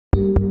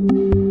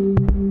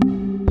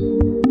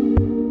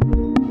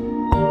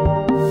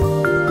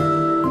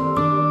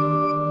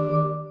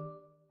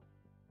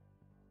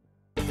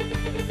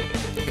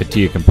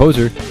CATIA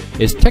Composer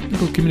is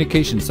technical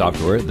communication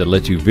software that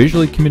lets you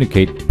visually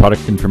communicate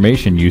product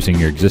information using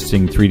your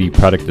existing 3D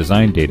product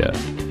design data.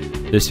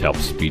 This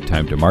helps speed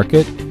time to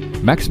market,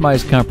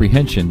 maximize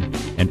comprehension,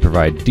 and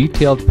provide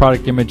detailed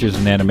product images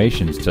and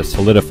animations to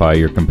solidify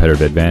your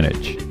competitive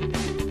advantage.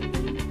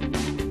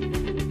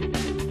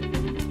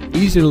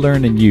 Easy to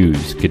learn and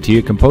use,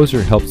 CATIA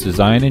Composer helps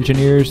design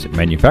engineers,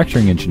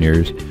 manufacturing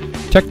engineers,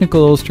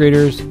 technical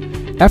illustrators,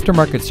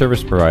 aftermarket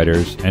service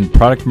providers, and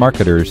product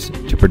marketers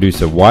to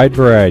produce a wide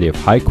variety of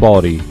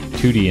high-quality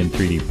 2D and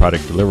 3D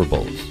product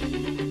deliverables.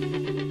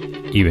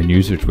 Even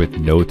users with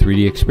no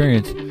 3D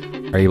experience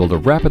are able to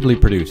rapidly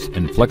produce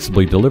and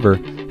flexibly deliver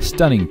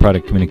stunning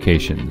product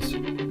communications,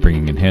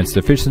 bringing enhanced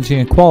efficiency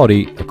and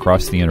quality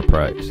across the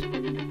enterprise.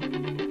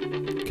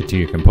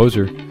 CATIA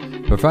Composer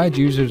provides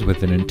users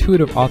with an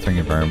intuitive authoring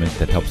environment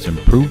that helps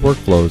improve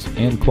workflows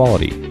and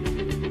quality.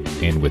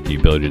 And with the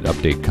ability to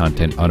update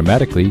content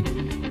automatically,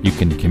 you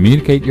can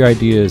communicate your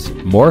ideas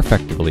more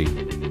effectively,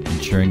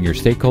 ensuring your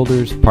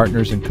stakeholders,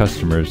 partners, and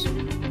customers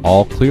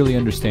all clearly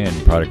understand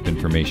product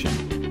information.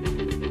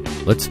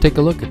 Let's take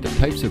a look at the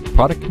types of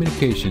product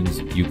communications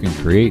you can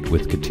create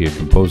with CATIA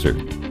Composer.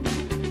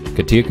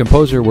 CATIA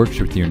Composer works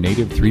with your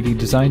native 3D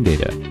design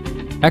data.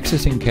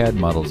 Accessing CAD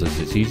models is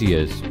as easy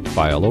as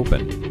File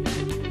Open.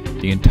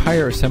 The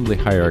entire assembly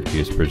hierarchy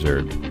is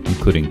preserved,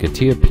 including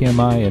CATIA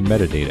PMI and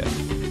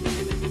metadata.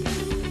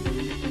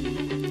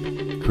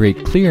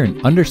 Create clear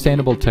and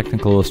understandable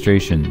technical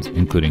illustrations,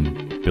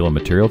 including bill of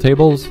material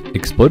tables,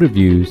 exploded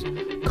views,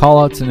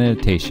 callouts, and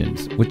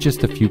annotations with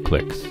just a few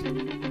clicks,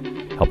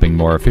 helping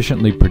more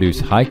efficiently produce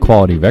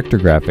high-quality vector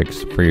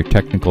graphics for your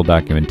technical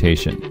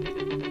documentation.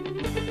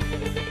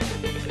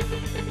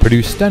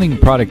 Produce stunning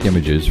product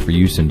images for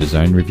use in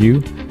design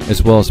review,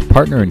 as well as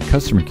partner and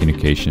customer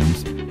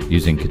communications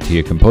using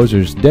CATIA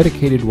Composer's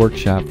dedicated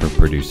workshop for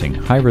producing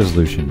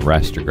high-resolution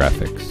raster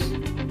graphics.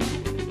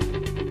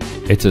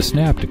 It's a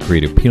snap to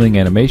create appealing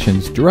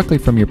animations directly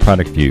from your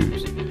product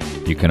views.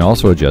 You can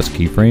also adjust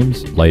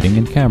keyframes, lighting,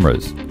 and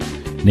cameras,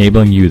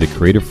 enabling you the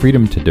creative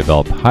freedom to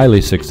develop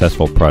highly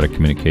successful product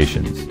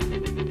communications.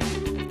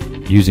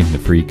 Using the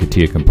free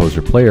CATIA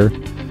Composer player,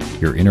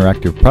 your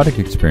interactive product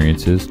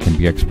experiences can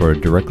be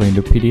exported directly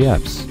into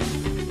PDFs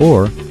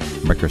or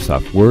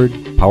Microsoft Word,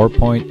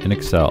 PowerPoint, and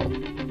Excel.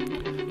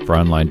 For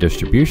online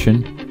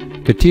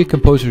distribution, CATIA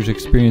Composer's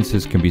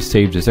experiences can be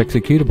saved as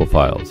executable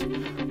files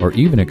or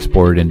even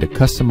exported into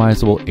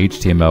customizable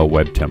HTML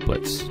web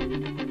templates.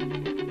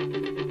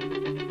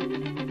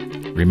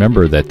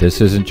 Remember that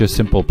this isn't just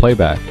simple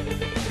playback.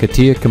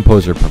 CATIA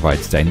Composer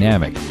provides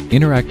dynamic,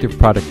 interactive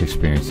product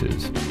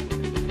experiences.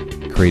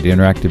 Create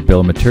interactive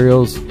bill of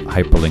materials,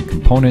 hyperlink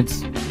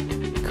components,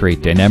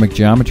 create dynamic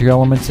geometry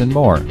elements, and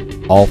more,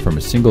 all from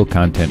a single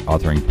content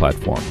authoring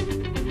platform.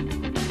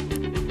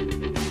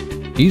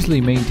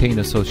 Easily maintain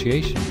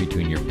association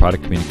between your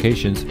product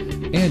communications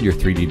and your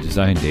 3D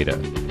design data.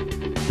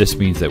 This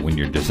means that when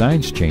your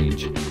designs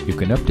change, you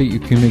can update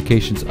your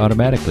communications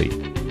automatically,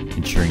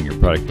 ensuring your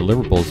product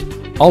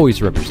deliverables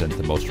always represent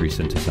the most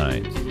recent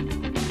designs.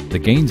 The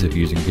gains of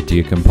using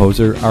CATIA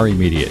Composer are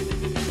immediate.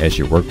 As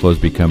your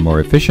workflows become more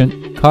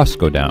efficient, costs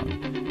go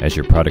down. As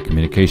your product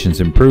communications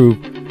improve,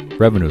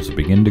 revenues will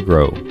begin to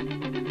grow.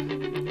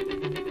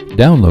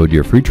 Download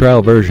your free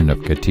trial version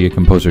of CATIA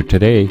Composer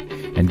today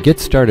and get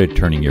started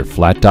turning your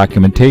flat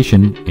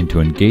documentation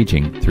into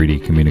engaging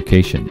 3D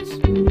communications.